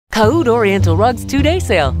KAOUD Oriental Rugs 2-day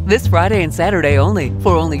sale. This Friday and Saturday only.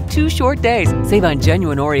 For only 2 short days. Save on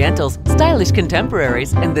genuine Orientals, stylish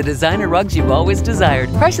contemporaries, and the designer rugs you've always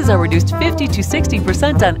desired. Prices are reduced 50 to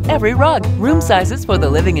 60% on every rug. Room sizes for the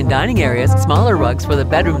living and dining areas, smaller rugs for the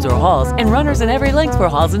bedrooms or halls, and runners in every length for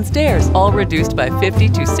halls and stairs. All reduced by 50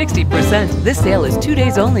 to 60%. This sale is 2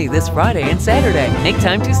 days only this Friday and Saturday. Make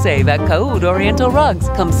time to save at KAOUD Oriental Rugs.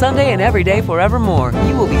 Come Sunday and every day forevermore.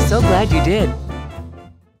 You will be so glad you did.